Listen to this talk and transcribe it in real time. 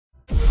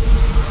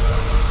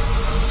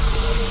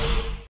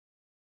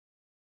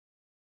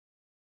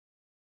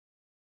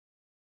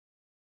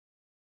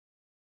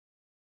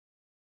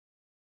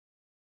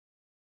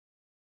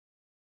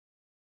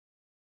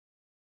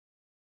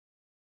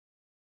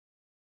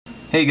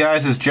Hey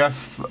guys, it's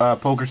Jeff,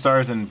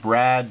 PokerStars, and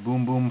Brad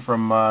Boom Boom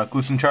from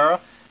Cloutsnchara.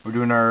 We're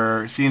doing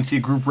our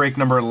CNC group break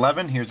number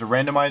 11. Here's a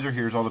randomizer.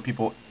 Here's all the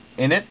people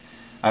in it.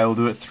 I will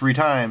do it 3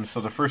 times. So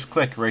the first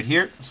click right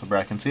here, so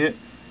Brad can see it.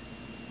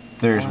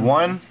 There's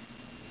 1.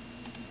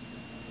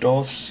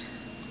 Dos.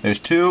 There's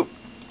 2.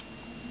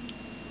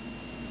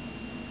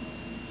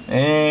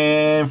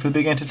 And for the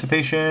big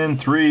anticipation,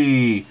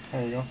 3.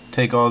 There you go.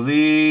 Take all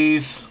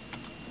these,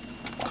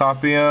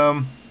 copy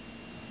them,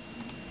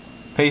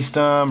 paste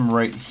them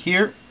right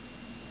here.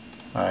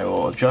 I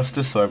will adjust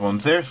this so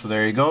everyone's there. So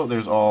there you go.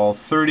 There's all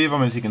 30 of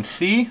them, as you can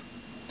see.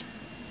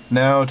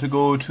 Now to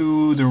go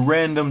to the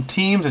random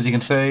teams, as you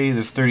can see,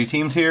 there's 30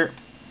 teams here.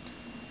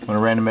 I'm going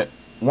to random it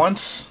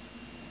once,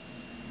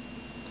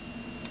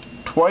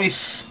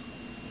 twice.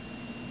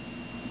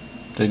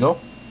 Did it go?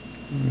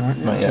 Not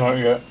yet. Not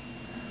yet.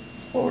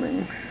 It's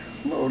loading.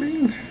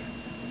 Loading.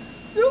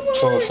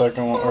 So the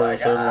second one or the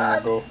third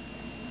one will go.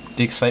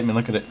 The excitement,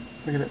 look at it.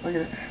 Look at it, look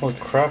at it. Oh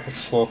crap, it's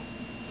slow.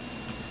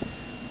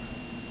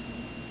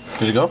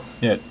 Did it go?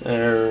 Yeah.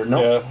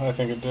 No. Yeah, I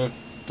think it did.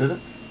 Did it?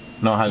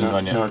 No, it hasn't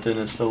gone yet. No, it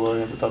didn't. It's still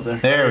loading at the top there.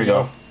 There we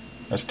go.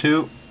 That's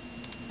 2.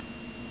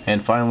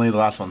 And finally, the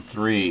last one,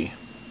 3.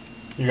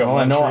 You got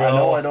Montreal. I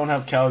know I don't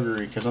have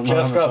Calgary because I'm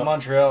just got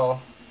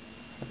Montreal.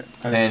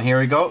 And here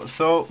we go.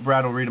 So,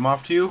 Brad will read them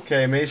off to you.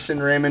 Okay, Mason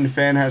Raymond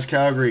Fan has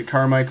Calgary.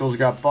 Carmichael's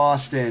got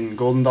Boston.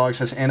 Golden Dogs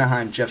has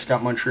Anaheim. Jeff's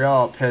got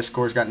Montreal.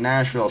 Pezcor's got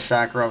Nashville.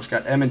 Sakarov's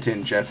got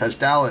Edmonton. Jeff has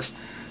Dallas.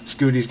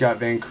 Scooty's got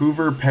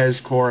Vancouver.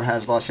 Pezcor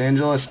has Los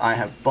Angeles. I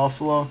have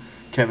Buffalo.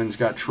 Kevin's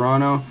got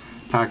Toronto.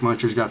 Pack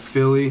Muncher's got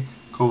Philly.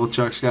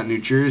 Kovalchuk's got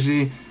New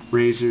Jersey.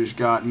 Razor's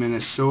got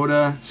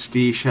Minnesota.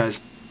 Steesh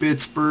has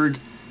Pittsburgh.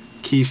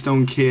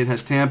 Keystone Kid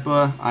has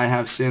Tampa. I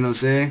have San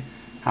Jose.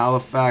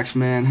 Halifax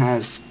Man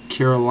has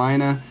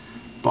Carolina.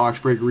 Box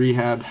Break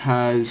Rehab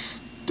has,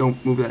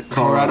 don't move that,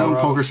 Colorado.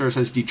 PokerStars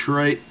has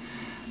Detroit.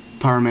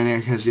 Power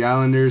Maniac has the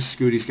Islanders.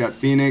 Scooty's got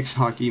Phoenix.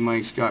 Hockey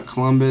Mike's got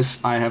Columbus.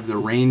 I have the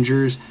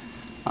Rangers.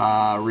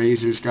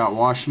 Razor's got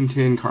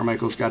Washington.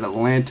 Carmichael's got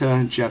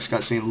Atlanta. Jeff's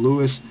got St.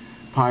 Louis.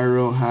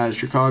 Pyro has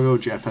Chicago.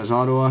 Jeff has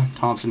Ottawa.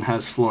 Thompson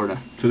has Florida.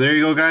 So there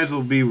you go, guys.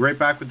 We'll be right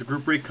back with the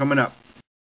group break coming up.